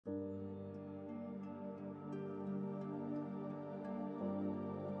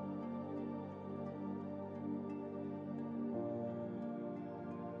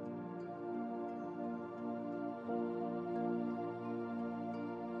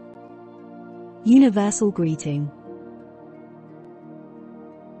Universal greeting.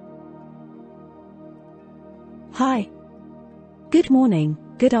 Hi. Good morning,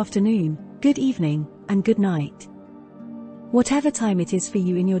 good afternoon, good evening, and good night. Whatever time it is for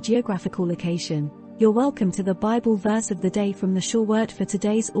you in your geographical location, you're welcome to the Bible verse of the day from the Sure Word for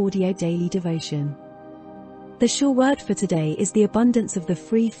today's audio daily devotion. The sure word for today is the abundance of the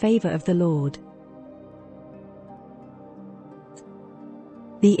free favor of the Lord.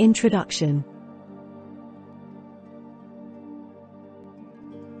 The introduction.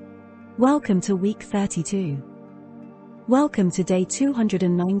 Welcome to week 32. Welcome to day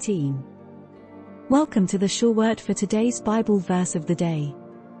 219. Welcome to the sure word for today's Bible verse of the day.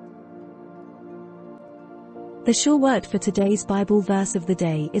 The sure word for today's Bible verse of the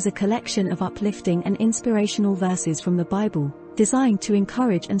day is a collection of uplifting and inspirational verses from the Bible, designed to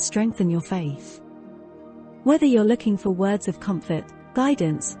encourage and strengthen your faith. Whether you're looking for words of comfort,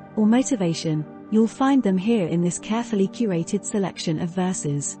 guidance, or motivation, you'll find them here in this carefully curated selection of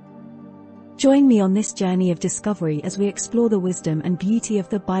verses. Join me on this journey of discovery as we explore the wisdom and beauty of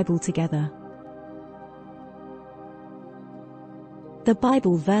the Bible together. The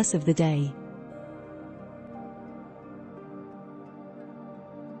Bible verse of the day.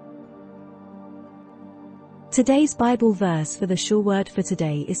 Today's Bible verse for the sure word for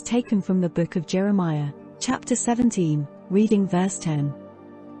today is taken from the book of Jeremiah, chapter 17, reading verse 10.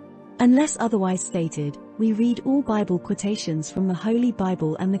 Unless otherwise stated, we read all Bible quotations from the Holy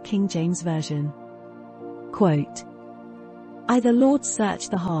Bible and the King James Version. Quote, I the Lord search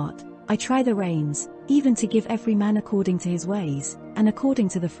the heart, I try the reins, even to give every man according to his ways, and according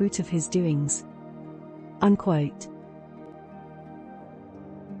to the fruit of his doings. Unquote.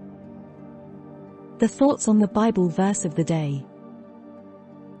 The thoughts on the Bible verse of the day.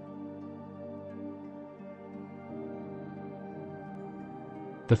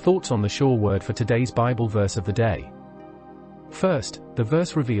 The thoughts on the sure word for today's Bible verse of the day. First, the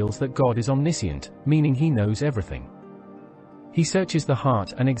verse reveals that God is omniscient, meaning He knows everything. He searches the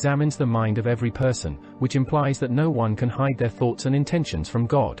heart and examines the mind of every person, which implies that no one can hide their thoughts and intentions from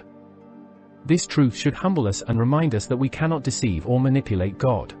God. This truth should humble us and remind us that we cannot deceive or manipulate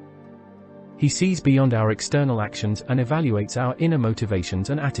God. He sees beyond our external actions and evaluates our inner motivations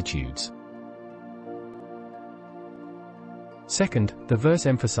and attitudes. Second, the verse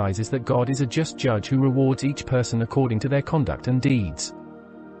emphasizes that God is a just judge who rewards each person according to their conduct and deeds.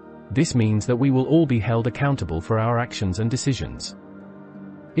 This means that we will all be held accountable for our actions and decisions.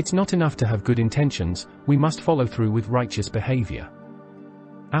 It's not enough to have good intentions, we must follow through with righteous behavior.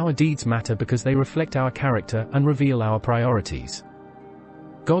 Our deeds matter because they reflect our character and reveal our priorities.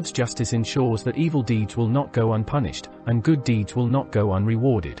 God's justice ensures that evil deeds will not go unpunished, and good deeds will not go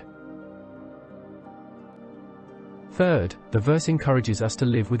unrewarded. Third, the verse encourages us to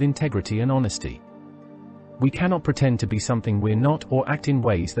live with integrity and honesty. We cannot pretend to be something we're not or act in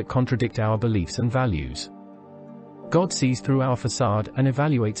ways that contradict our beliefs and values. God sees through our facade and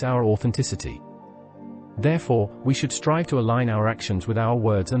evaluates our authenticity. Therefore, we should strive to align our actions with our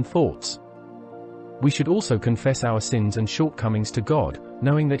words and thoughts. We should also confess our sins and shortcomings to God,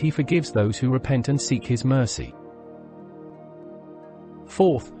 knowing that He forgives those who repent and seek His mercy.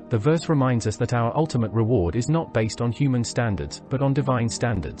 Fourth, the verse reminds us that our ultimate reward is not based on human standards, but on divine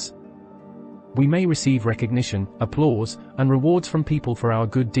standards. We may receive recognition, applause, and rewards from people for our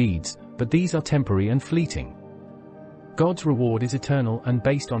good deeds, but these are temporary and fleeting. God's reward is eternal and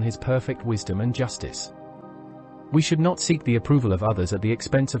based on His perfect wisdom and justice. We should not seek the approval of others at the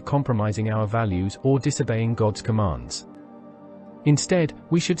expense of compromising our values or disobeying God's commands. Instead,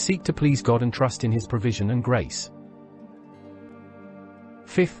 we should seek to please God and trust in His provision and grace.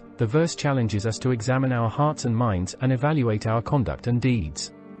 Fifth, the verse challenges us to examine our hearts and minds and evaluate our conduct and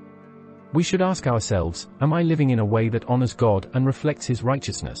deeds. We should ask ourselves, am I living in a way that honors God and reflects His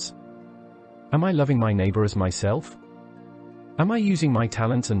righteousness? Am I loving my neighbor as myself? Am I using my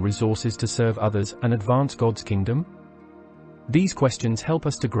talents and resources to serve others and advance God's kingdom? These questions help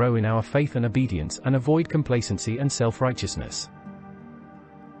us to grow in our faith and obedience and avoid complacency and self-righteousness.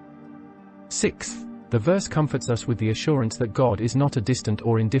 Sixth, the verse comforts us with the assurance that God is not a distant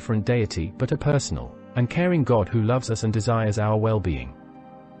or indifferent deity but a personal and caring God who loves us and desires our well-being.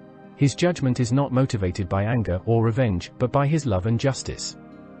 His judgment is not motivated by anger or revenge but by His love and justice.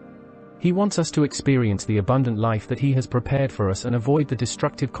 He wants us to experience the abundant life that He has prepared for us and avoid the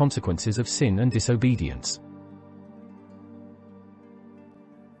destructive consequences of sin and disobedience.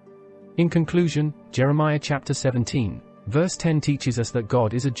 In conclusion, Jeremiah chapter 17, verse 10 teaches us that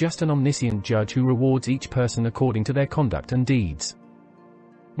God is a just and omniscient judge who rewards each person according to their conduct and deeds.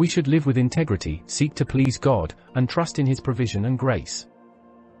 We should live with integrity, seek to please God, and trust in His provision and grace.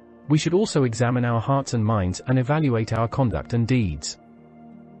 We should also examine our hearts and minds and evaluate our conduct and deeds.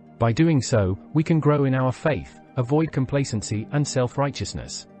 By doing so, we can grow in our faith, avoid complacency and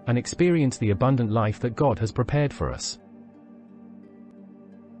self-righteousness, and experience the abundant life that God has prepared for us.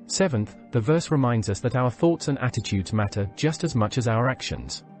 Seventh, the verse reminds us that our thoughts and attitudes matter just as much as our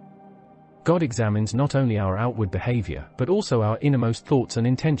actions. God examines not only our outward behavior but also our innermost thoughts and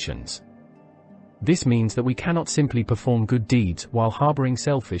intentions. This means that we cannot simply perform good deeds while harboring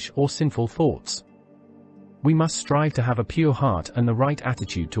selfish or sinful thoughts. We must strive to have a pure heart and the right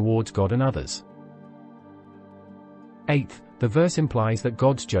attitude towards God and others. Eighth, the verse implies that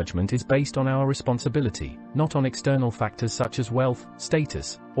God's judgment is based on our responsibility, not on external factors such as wealth,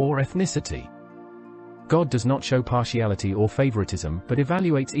 status, or ethnicity. God does not show partiality or favoritism but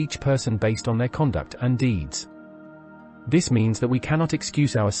evaluates each person based on their conduct and deeds. This means that we cannot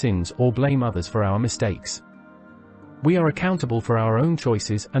excuse our sins or blame others for our mistakes. We are accountable for our own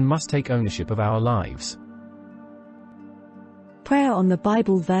choices and must take ownership of our lives. Prayer on the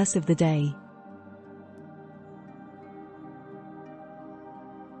Bible verse of the day.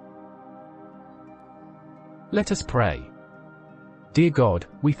 Let us pray. Dear God,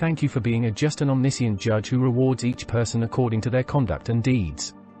 we thank you for being a just and omniscient judge who rewards each person according to their conduct and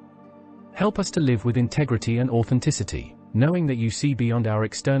deeds. Help us to live with integrity and authenticity, knowing that you see beyond our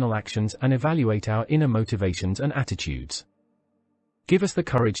external actions and evaluate our inner motivations and attitudes. Give us the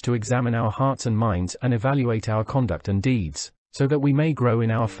courage to examine our hearts and minds and evaluate our conduct and deeds, so that we may grow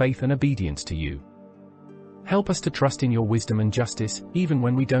in our faith and obedience to you. Help us to trust in your wisdom and justice, even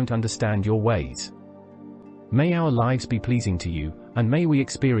when we don't understand your ways. May our lives be pleasing to you, and may we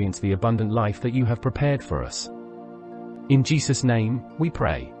experience the abundant life that you have prepared for us. In Jesus' name, we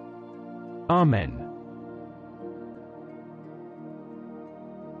pray. Amen.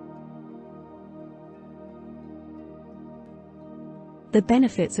 The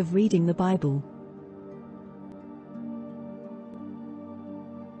benefits of reading the Bible.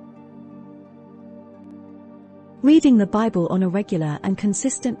 Reading the Bible on a regular and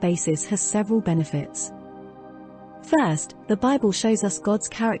consistent basis has several benefits. First, the Bible shows us God's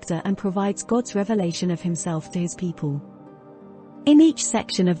character and provides God's revelation of Himself to His people. In each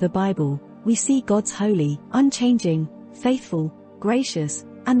section of the Bible, we see God's holy, unchanging, faithful, gracious,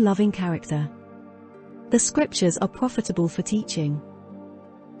 and loving character. The Scriptures are profitable for teaching.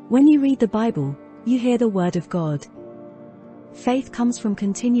 When you read the Bible, you hear the Word of God. Faith comes from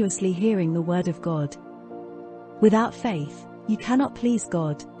continuously hearing the Word of God. Without faith, you cannot please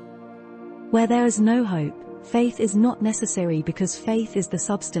God. Where there is no hope, faith is not necessary because faith is the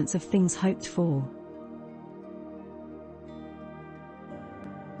substance of things hoped for.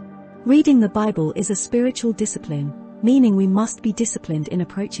 Reading the Bible is a spiritual discipline, meaning we must be disciplined in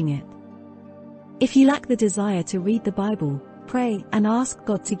approaching it. If you lack the desire to read the Bible, pray and ask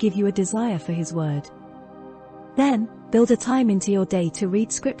God to give you a desire for His Word. Then, build a time into your day to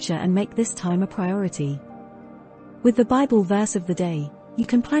read Scripture and make this time a priority. With the Bible verse of the day, you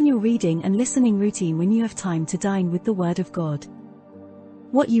can plan your reading and listening routine when you have time to dine with the Word of God.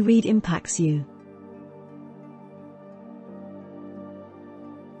 What you read impacts you.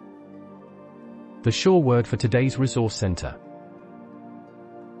 The sure word for today's resource center.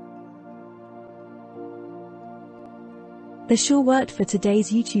 The Sure Word for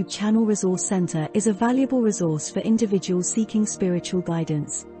today's YouTube channel Resource Center is a valuable resource for individuals seeking spiritual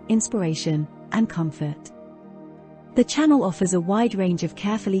guidance, inspiration, and comfort. The channel offers a wide range of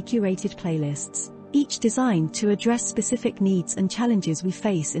carefully curated playlists, each designed to address specific needs and challenges we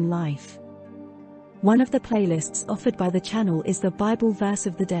face in life. One of the playlists offered by the channel is the Bible Verse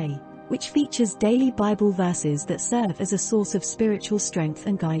of the Day, which features daily Bible verses that serve as a source of spiritual strength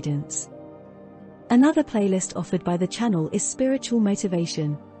and guidance. Another playlist offered by the channel is Spiritual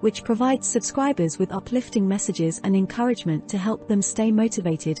Motivation, which provides subscribers with uplifting messages and encouragement to help them stay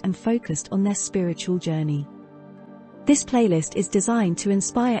motivated and focused on their spiritual journey. This playlist is designed to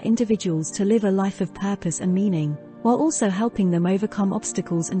inspire individuals to live a life of purpose and meaning, while also helping them overcome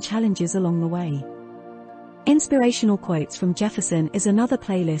obstacles and challenges along the way. Inspirational Quotes from Jefferson is another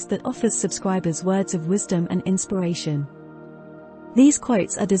playlist that offers subscribers words of wisdom and inspiration. These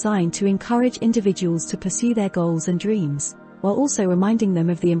quotes are designed to encourage individuals to pursue their goals and dreams, while also reminding them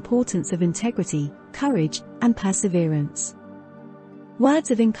of the importance of integrity, courage, and perseverance.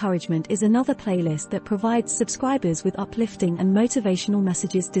 Words of Encouragement is another playlist that provides subscribers with uplifting and motivational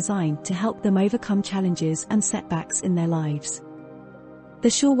messages designed to help them overcome challenges and setbacks in their lives. The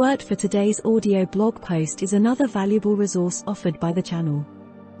Sure Word for today's audio blog post is another valuable resource offered by the channel.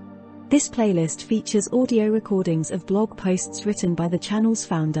 This playlist features audio recordings of blog posts written by the channel's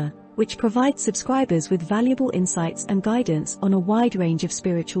founder, which provides subscribers with valuable insights and guidance on a wide range of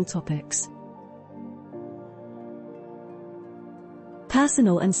spiritual topics.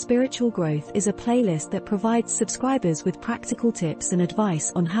 Personal and Spiritual Growth is a playlist that provides subscribers with practical tips and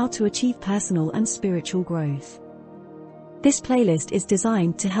advice on how to achieve personal and spiritual growth. This playlist is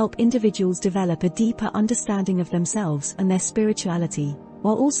designed to help individuals develop a deeper understanding of themselves and their spirituality,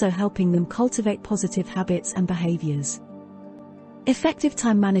 while also helping them cultivate positive habits and behaviors. Effective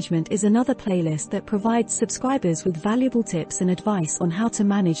Time Management is another playlist that provides subscribers with valuable tips and advice on how to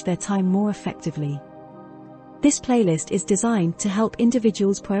manage their time more effectively. This playlist is designed to help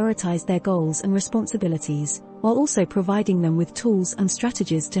individuals prioritize their goals and responsibilities, while also providing them with tools and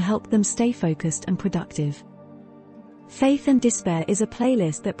strategies to help them stay focused and productive. Faith and Despair is a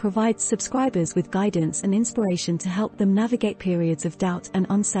playlist that provides subscribers with guidance and inspiration to help them navigate periods of doubt and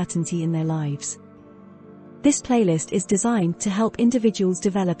uncertainty in their lives. This playlist is designed to help individuals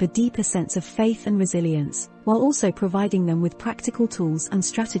develop a deeper sense of faith and resilience, while also providing them with practical tools and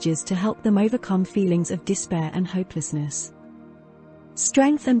strategies to help them overcome feelings of despair and hopelessness.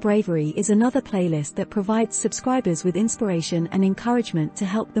 Strength and Bravery is another playlist that provides subscribers with inspiration and encouragement to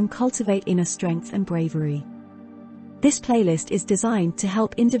help them cultivate inner strength and bravery. This playlist is designed to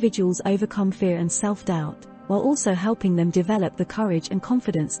help individuals overcome fear and self-doubt, while also helping them develop the courage and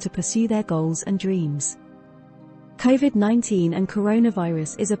confidence to pursue their goals and dreams. COVID-19 and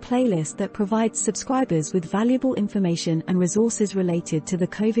Coronavirus is a playlist that provides subscribers with valuable information and resources related to the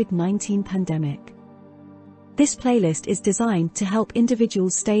COVID-19 pandemic. This playlist is designed to help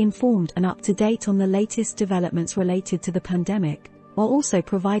individuals stay informed and up to date on the latest developments related to the pandemic, while also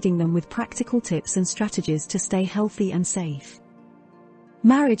providing them with practical tips and strategies to stay healthy and safe.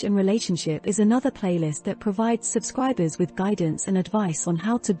 Marriage and Relationship is another playlist that provides subscribers with guidance and advice on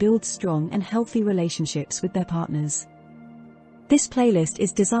how to build strong and healthy relationships with their partners. This playlist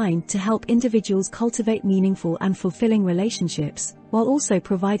is designed to help individuals cultivate meaningful and fulfilling relationships, while also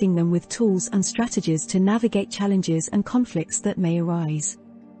providing them with tools and strategies to navigate challenges and conflicts that may arise.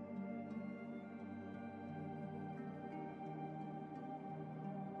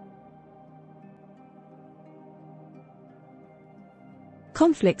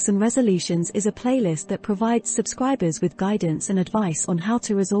 Conflicts and Resolutions is a playlist that provides subscribers with guidance and advice on how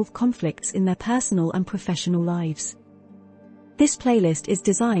to resolve conflicts in their personal and professional lives. This playlist is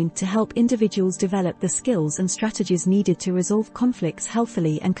designed to help individuals develop the skills and strategies needed to resolve conflicts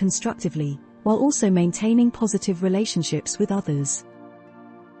healthily and constructively, while also maintaining positive relationships with others.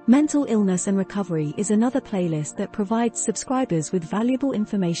 Mental Illness and Recovery is another playlist that provides subscribers with valuable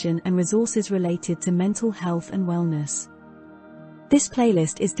information and resources related to mental health and wellness. This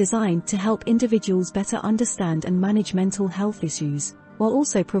playlist is designed to help individuals better understand and manage mental health issues, while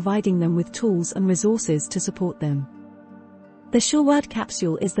also providing them with tools and resources to support them. The Sure Word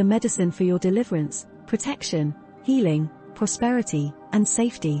Capsule is the medicine for your deliverance, protection, healing, prosperity, and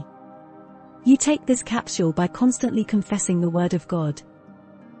safety. You take this capsule by constantly confessing the Word of God.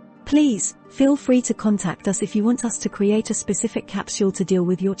 Please, feel free to contact us if you want us to create a specific capsule to deal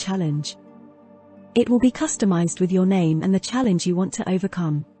with your challenge. It will be customized with your name and the challenge you want to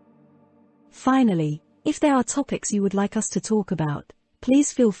overcome. Finally, if there are topics you would like us to talk about,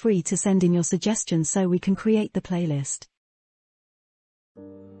 please feel free to send in your suggestions so we can create the playlist.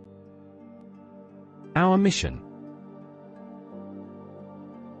 Our mission.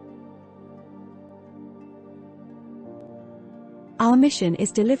 Our mission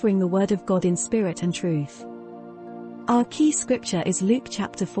is delivering the Word of God in spirit and truth. Our key scripture is Luke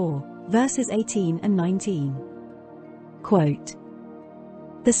chapter 4, verses 18 and 19. Quote,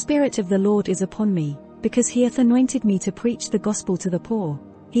 "The Spirit of the Lord is upon me, because he hath anointed me to preach the gospel to the poor.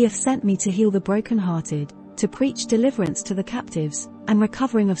 He hath sent me to heal the brokenhearted, to preach deliverance to the captives, and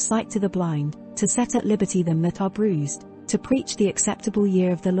recovering of sight to the blind, to set at liberty them that are bruised, to preach the acceptable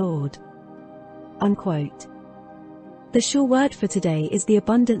year of the Lord." Unquote. The sure word for today is the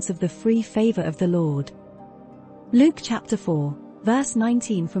abundance of the free favor of the Lord. Luke chapter 4, verse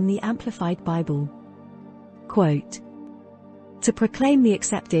 19 from the Amplified Bible. Quote, "To proclaim the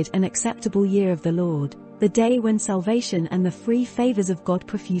accepted and acceptable year of the Lord, the day when salvation and the free favors of God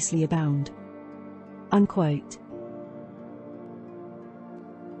profusely abound." Unquote.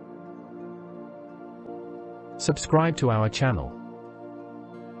 Subscribe to our channel.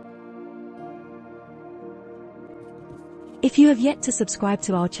 If you have yet to subscribe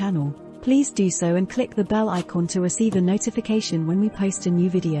to our channel, please do so and click the bell icon to receive a notification when we post a new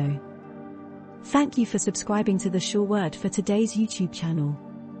video. Thank you for subscribing to the Sure Word for today's YouTube channel.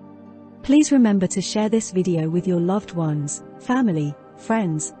 Please remember to share this video with your loved ones, family,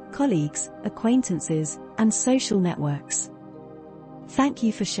 friends, colleagues, acquaintances, and social networks. Thank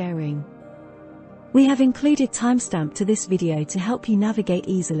you for sharing. We have included timestamp to this video to help you navigate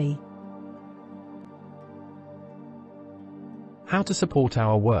easily. How to support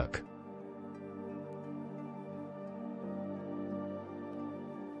our work.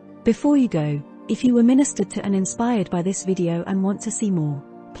 Before you go, if you were ministered to and inspired by this video and want to see more,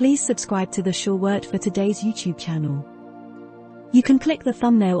 please subscribe to the Sure Word for Today's YouTube channel. You can click the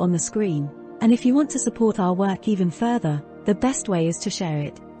thumbnail on the screen, and if you want to support our work even further, the best way is to share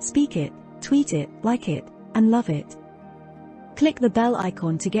it, speak it, tweet it, like it, and love it. Click the bell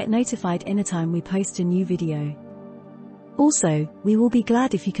icon to get notified anytime we post a new video. Also, we will be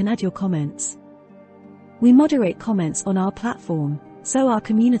glad if you can add your comments. We moderate comments on our platform, so our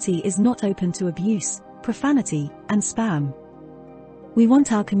community is not open to abuse, profanity, and spam. We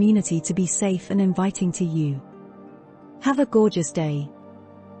want our community to be safe and inviting to you. Have a gorgeous day.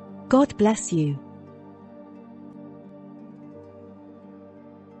 God bless you.